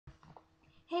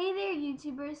there,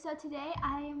 YouTubers. So today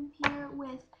I am here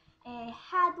with a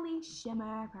Hadley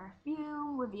Shimmer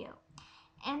perfume review.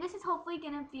 And this is hopefully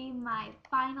going to be my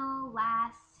final,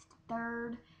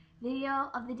 third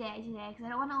video of the day today, because I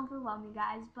don't want to overwhelm you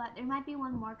guys, but there might be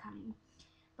one more coming.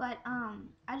 But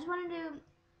I just wanted to,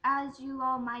 as you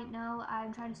all might know,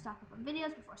 I'm trying to stock up on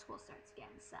videos before school starts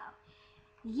again. So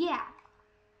yeah,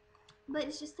 but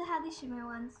it's just the Hadley Shimmer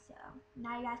one, so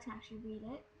now you guys can actually read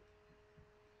it.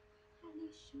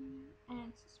 Shimmer, and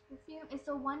it's this perfume. It's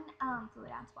the 1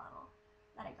 fluid ounce bottle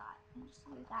that I got, and just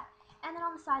like that. And then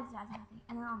on the sides it has nothing,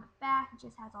 and then on the back it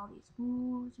just has all these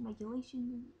rules and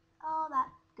regulations and all that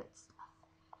good stuff,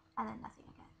 and then nothing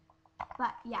again.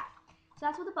 But yeah, so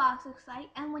that's what the box looks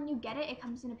like. And when you get it, it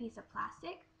comes in a piece of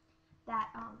plastic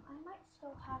that I might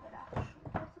still have it actually.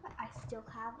 I still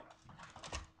have it.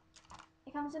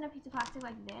 It comes in a piece of plastic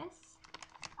like this.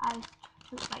 I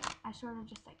sort of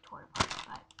just like tore it apart,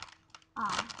 but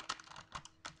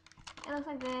it looks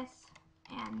like this,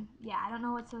 and yeah, I don't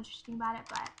know what's so interesting about it,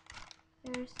 but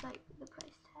there's like the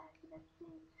price tag and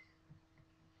everything,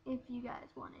 if you guys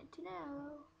wanted to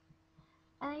know.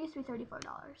 And it used to be $34,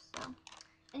 so,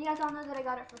 and you guys all know that I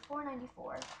got it for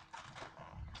 $4.94.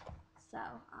 So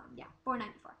yeah, $4.94.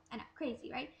 I know, crazy,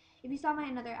 right? If you saw my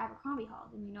another Abercrombie haul,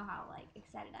 then you know how like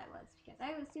excited I was, because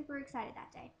I was super excited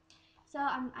that day. So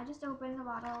I just opened the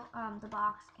bottle, the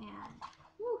box, and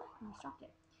whew, I almost dropped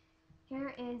it.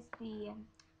 Here is the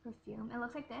perfume. It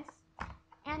looks like this.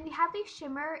 And the Hadley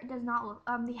Shimmer does not look,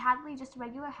 the Hadley, just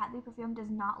regular Hadley perfume does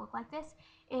not look like this.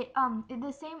 It's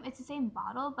the same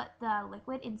bottle, but the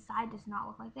liquid inside does not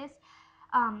look like this.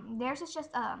 Theirs is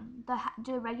just,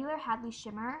 the regular Hadley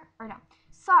Shimmer, or no,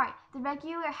 sorry, the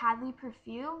regular Hadley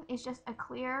perfume is just a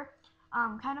clear,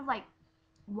 kind of like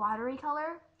watery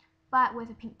color, but with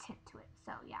a pink tint to it.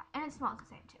 So yeah, and it smells the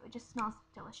same too. It just smells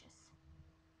delicious.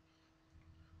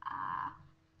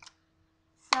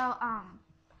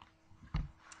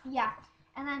 Yeah,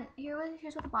 and then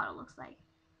here's what the bottle looks like.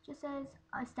 It just says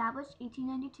established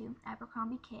 1892,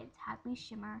 Abercrombie Kids, Hadley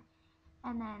Shimmer,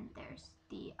 and then there's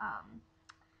the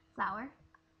flower.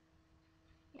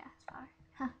 Yeah, it's flower.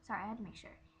 Sorry, I had to make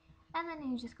sure. And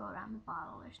then you just go around the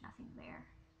bottle. There's nothing there.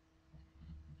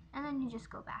 And then you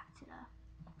just go back to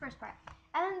the first part.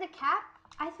 And then the cap,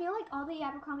 I feel like all the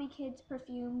Abercrombie Kids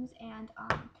perfumes and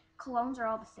colognes are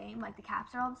all the same. Like the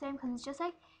caps are all the same, because it's just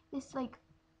like this like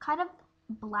kind of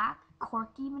black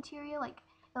corky material. Like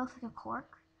it looks like a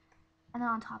cork. And then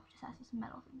on top it just has this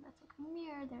metal thing that's like a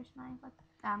mirror. There's my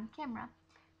camera.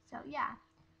 So yeah,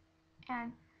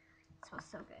 and it smells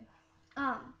so good.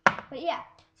 But yeah,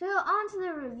 so on to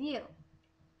the review.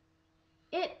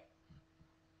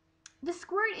 The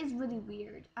squirt is really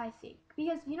weird, I think,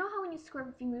 because you know how when you squirt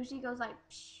perfume, usually goes like,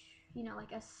 you know,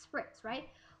 like a spritz, right?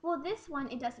 Well, this one,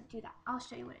 it doesn't do that. I'll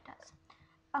show you what it does.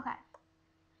 Okay.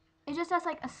 It just does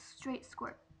like a straight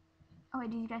squirt. Oh, wait,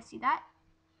 did you guys see that?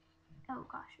 Oh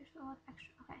gosh, there's a lot of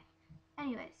extra. Okay.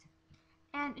 Anyways,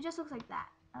 and it just looks like that.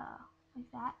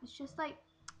 Like that. It's just like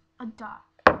a dot.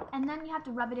 And then you have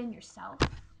to rub it in yourself,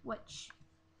 which,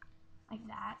 like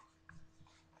that.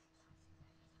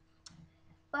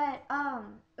 But,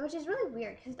 which is really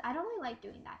weird, because I don't really like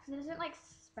doing that, because it doesn't, like,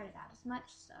 spread it out as much,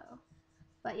 so,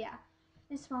 but yeah,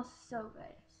 it smells so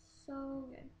good, so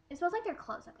good. It smells like their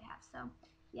clothes that they have, so,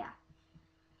 yeah.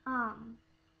 And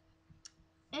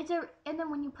then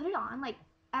when you put it on, like,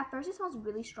 at first it smells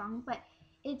really strong, but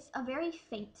it's a very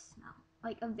faint smell,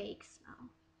 like a vague smell.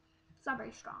 It's not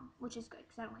very strong, which is good,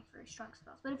 because I don't like very strong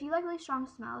smells, but if you like really strong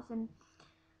smells, then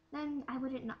I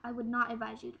would not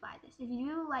advise you to buy this. If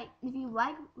you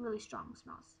like really strong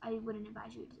smells, I wouldn't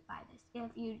advise you to buy this.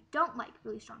 If you don't like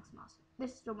really strong smells,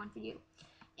 this is the one for you.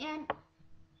 And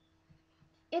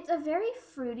it's a very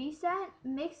fruity scent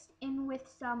mixed in with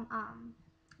some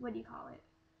what do you call it?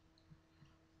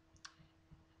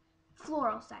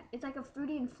 Floral scent. It's like a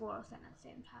fruity and floral scent at the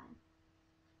same time.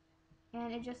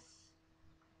 And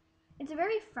it's a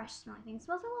very fresh smelling thing. It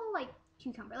smells a little like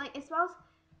cucumber. Like it smells,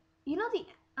 you know the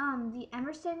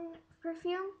Emerson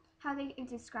perfume, how they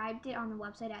described it on the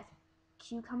website as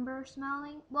cucumber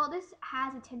smelling. Well, this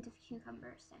has a tint of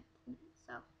cucumber scent in it,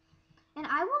 so. And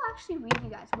I will actually read you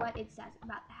guys what it says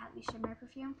about the Hadley Shimmer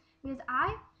perfume, because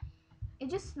it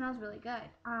just smells really good.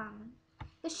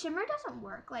 The shimmer doesn't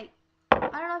work, like, I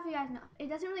don't know if you guys know, it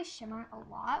doesn't really shimmer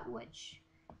a lot, which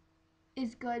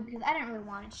is good, because I didn't really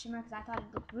want it to shimmer, because I thought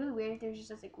it looked really weird if there was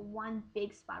just like one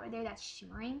big spot right there that's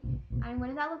shimmering. I mean,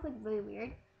 wouldn't that look like really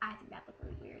weird? I think that looked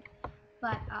really weird.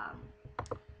 But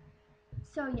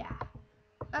so yeah,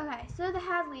 Okay, so the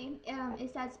Hadley,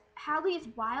 it says, Hadley is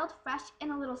wild, fresh,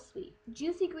 and a little sweet.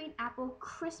 Juicy green apple,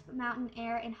 crisp mountain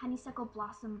air, and honeysuckle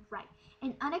blossom bright.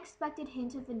 An unexpected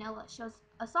hint of vanilla shows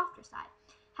a softer side.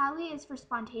 Hadley is for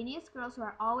spontaneous girls who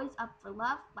are always up for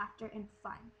love, laughter, and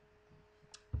fun.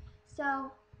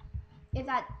 So, if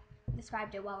that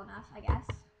described it well enough, I guess.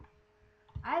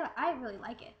 I really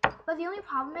like it. But the only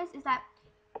problem is that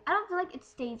I don't feel like it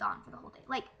stays on for the whole day.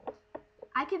 Like,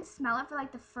 I can smell it for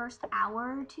like the first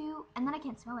hour or two, and then I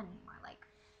can't smell it anymore. Like,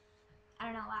 I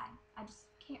don't know why. I just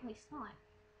can't really smell it.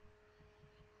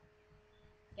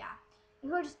 Yeah,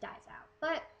 it just dies out.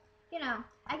 But, you know,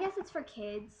 I guess it's for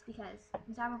kids because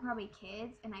it's Abercrombie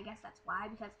kids, and I guess that's why,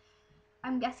 because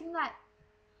I'm guessing that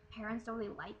parents don't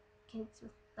really like kids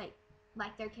with,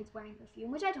 like their kids wearing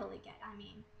perfume, which I totally get. I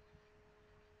mean,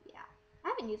 yeah. I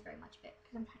haven't used very much of it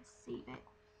because I'm trying to save it.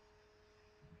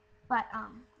 But,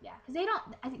 yeah, because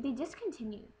I think they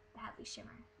discontinued the Hadley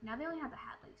Shimmer. Now they only have the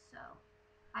Hadley, so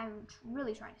I'm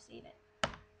really trying to save it.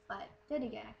 But then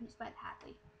again, I can just buy the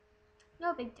Hadley.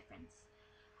 No big difference.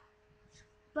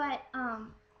 But,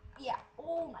 yeah.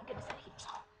 Oh my goodness, I hate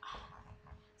salt.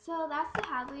 So that's the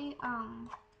Hadley,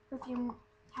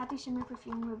 Hadley Shimmer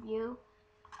perfume review.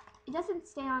 It doesn't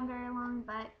stay on very long,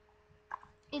 but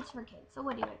it's for kids, so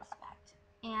what do you expect?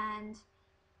 And,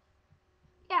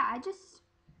 yeah, I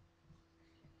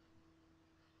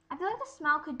feel like the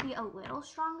smell could be a little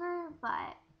stronger,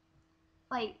 but,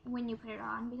 like, when you put it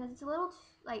on, because it's a little,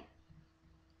 like,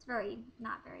 it's very,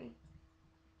 not very,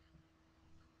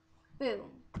 boom,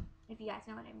 if you guys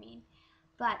know what I mean.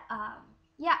 But,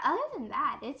 yeah, other than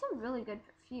that, it's a really good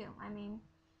perfume. I mean,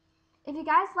 if you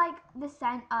guys like the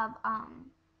scent of,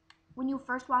 when you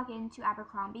first walk into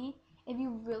Abercrombie, if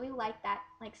you really like that,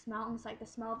 like, smell, and it's like the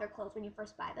smell of their clothes when you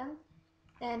first buy them,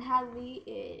 then Hadley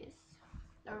is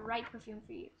the right perfume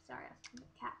for you. Sorry, I was thinking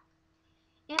of the cat.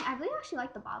 And I really actually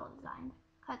like the bottle design,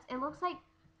 because it looks like,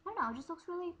 I don't know, it just looks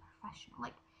really professional.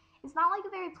 Like, it's not like a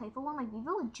very playful one, like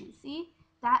Viva La Juicy,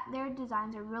 that their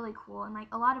designs are really cool, and like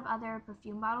a lot of other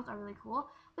perfume bottles are really cool,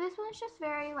 but this one's just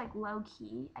very like low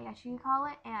key, I guess you could call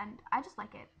it, and I just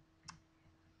like it.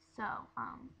 So,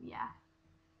 yeah.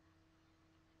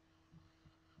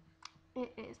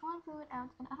 It is 1 fluid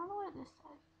ounce, and I don't know what this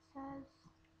says. It says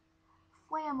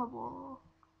flammable.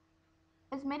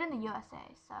 It's made in the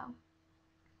USA, so.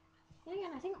 And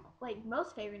again, I think like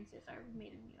most fragrances are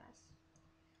made in the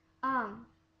US.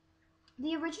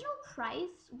 The original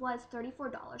price was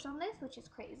 $34 on this, which is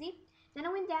crazy. Then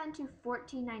it went down to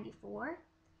 $14.94.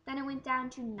 Then it went down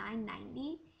to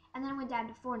 $9.90, and then it went down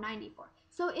to $4.94.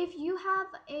 So if you have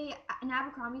an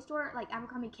Abercrombie store, like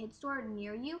Abercrombie kids store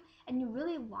near you, and you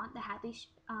really want the Hadley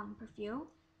perfume,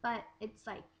 but it's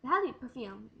like the Hadley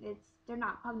perfume, they're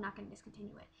probably not going to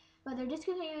discontinue it, but they're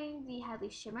discontinuing the Hadley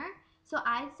Shimmer. So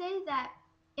I'd say that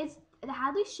the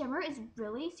Hadley Shimmer is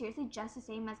really seriously just the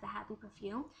same as the Hadley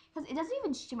perfume, because it doesn't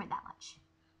even shimmer that much.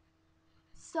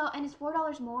 So, and it's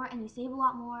 $4 more, and you save a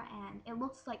lot more, and it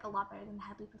looks like a lot better than the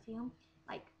Hadley perfume.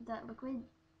 Like the liquid,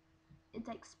 it's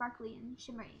like sparkly and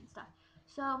shimmery and stuff.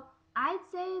 So I'd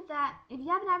say that if you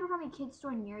have an Abercrombie kids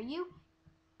store near you,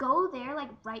 go there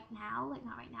like right now, like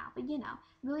not right now, but you know,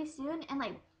 really soon, and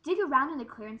like dig around in the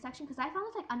clearance section, because I found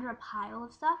this like under a pile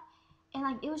of stuff, and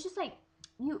like it was just like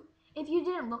if you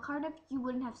didn't look hard enough, you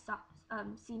wouldn't have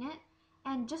seen it.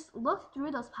 And just look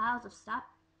through those piles of stuff,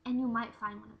 and you might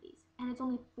find one of these. And it's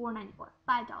only $4.94,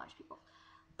 $5, people,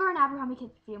 for an Abercrombie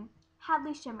kids perfume,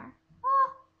 Hadley Shimmer.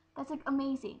 Oh, that's like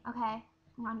amazing. Okay,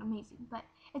 not amazing, but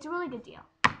it's a really good deal.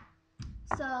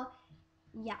 So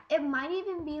yeah, it might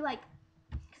even be like,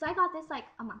 because I got this like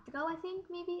a month ago, I think,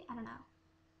 maybe, I don't know.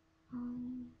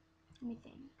 Let me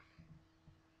think.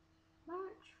 March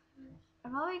 1st. I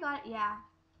probably got it, yeah.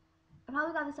 I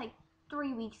probably got this like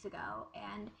 3 weeks ago,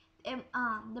 and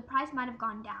the price might have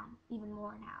gone down even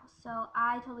more now. So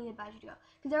I totally advise you to go,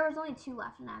 because there was only 2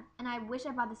 left, and I wish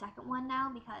I bought the second one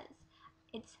now, because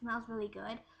it smells really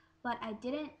good. But I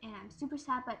didn't, and I'm super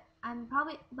sad. But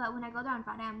but when I go there on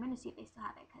Friday, I'm gonna see if they still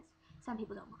have it, because some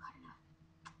people don't look hard enough.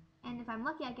 And if I'm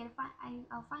lucky,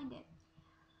 I'll find it.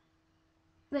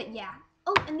 But yeah.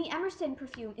 Oh, and the Emerson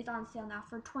perfume is on sale now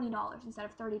for $20 instead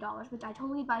of $30, which I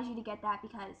totally advise you to get that,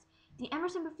 because the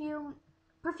Emerson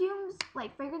perfumes,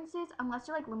 like fragrances, unless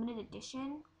they're like limited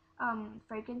edition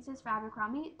fragrances for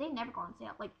Abercrombie, they never go on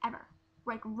sale, like ever,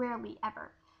 like rarely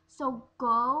ever. So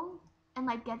go and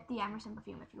like get the Emerson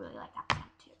perfume if you really like that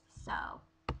scent too. So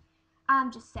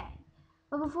I'm just saying.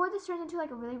 But before this turns into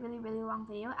like a really, really, really long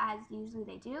video, as usually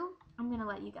they do, I'm gonna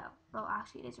let you go. Well,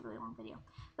 actually, it is a really long video.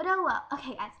 But oh well.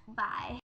 Okay, guys. Bye.